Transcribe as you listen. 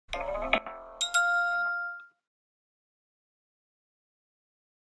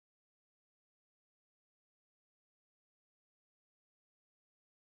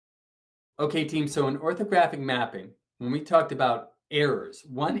Okay, team, so in orthographic mapping, when we talked about errors,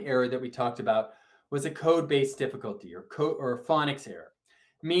 one error that we talked about was a code-based difficulty or a phonics error,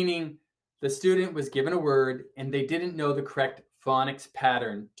 meaning the student was given a word and they didn't know the correct phonics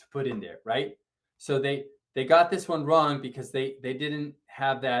pattern to put in there, right? So they got this one wrong because they didn't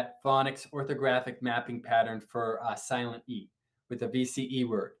have that phonics orthographic mapping pattern for silent E with a VCE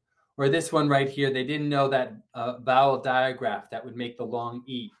word. Or this one right here, they didn't know that vowel digraph that would make the long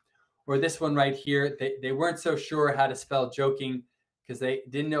E. Or this one right here, they weren't so sure how to spell joking because they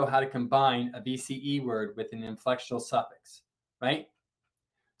didn't know how to combine a VCE word with an inflectional suffix, right?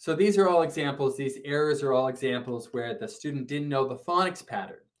 So these are all examples, these errors are all examples where the student didn't know the phonics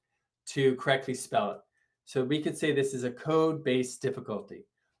pattern to correctly spell it. So we could say this is a code-based difficulty,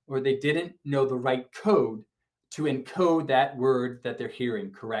 or they didn't know the right code to encode that word that they're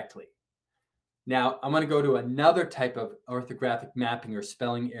hearing correctly. Now, I'm going to go to another type of orthographic mapping or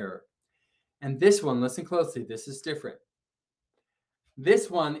spelling error. And this one, listen closely, this is different. This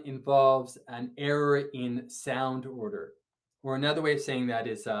one involves an error in sound order. Or another way of saying that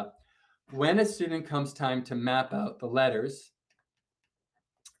is when a student comes time to map out the letters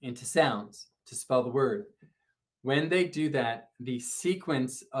into sounds to spell the word, when they do that, the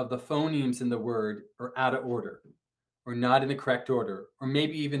sequence of the phonemes in the word are out of order or not in the correct order, or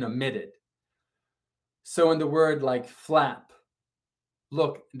maybe even omitted. So in the word like flap,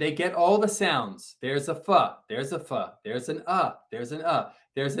 look, they get all the sounds. There's a f, there's a f, there's an there's an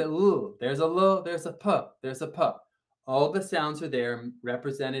there's a l, there's a l, there's a p, there's a p. All the sounds are there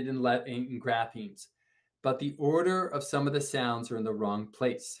represented in graphemes, but the order of some of the sounds are in the wrong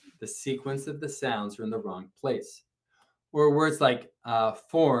place. The sequence of the sounds are in the wrong place. Or words like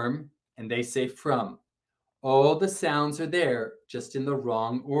form, and they say from. All the sounds are there, just in the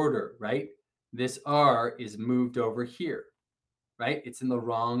wrong order, right? This R is moved over here, right? It's in the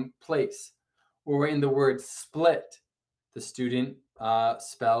wrong place. Or in the word split, the student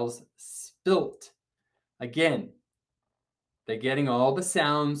spells spilt. Again, they're getting all the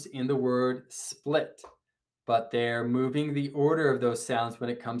sounds in the word split, but they're moving the order of those sounds when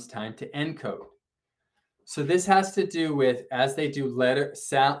it comes time to encode. So this has to do with, as they do letter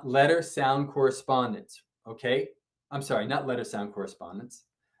sound correspondence, okay? I'm sorry, not letter sound correspondence.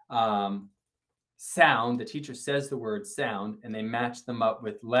 Sound, the teacher says the word sound, and they match them up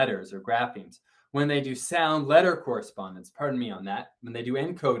with letters or graphemes. When they do sound letter correspondence, pardon me on that, when they do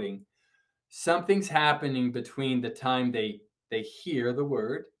encoding, something's happening between the time they hear the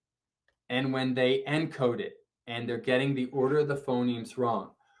word and when they encode it, and they're getting the order of the phonemes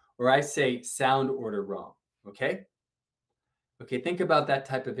wrong. Or I say sound order wrong, okay? Okay, think about that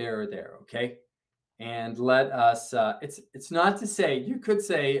type of error there, okay? And let us, it's not to say, you could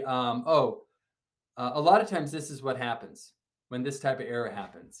say, a lot of times this is what happens when this type of error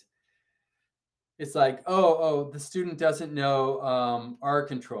happens. It's like, the student doesn't know R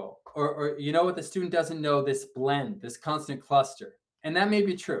control, or you know what, the student doesn't know this blend, this constant cluster. And that may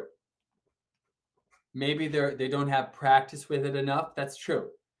be true. Maybe they don't have practice with it enough. That's true.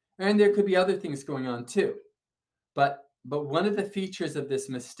 And there could be other things going on too. But one of the features of this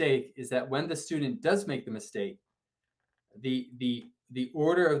mistake is that when the student does make the mistake, the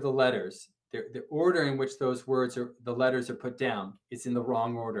order of the letters, the order in which those words or the letters are put down is in the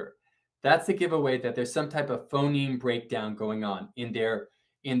wrong order. That's a giveaway that there's some type of phoneme breakdown going on in their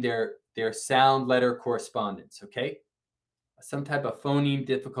sound letter correspondence, okay? Some type of phoneme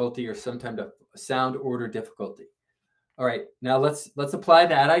difficulty or some type of sound order difficulty. All right, now let's apply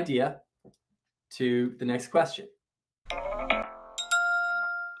that idea to the next question.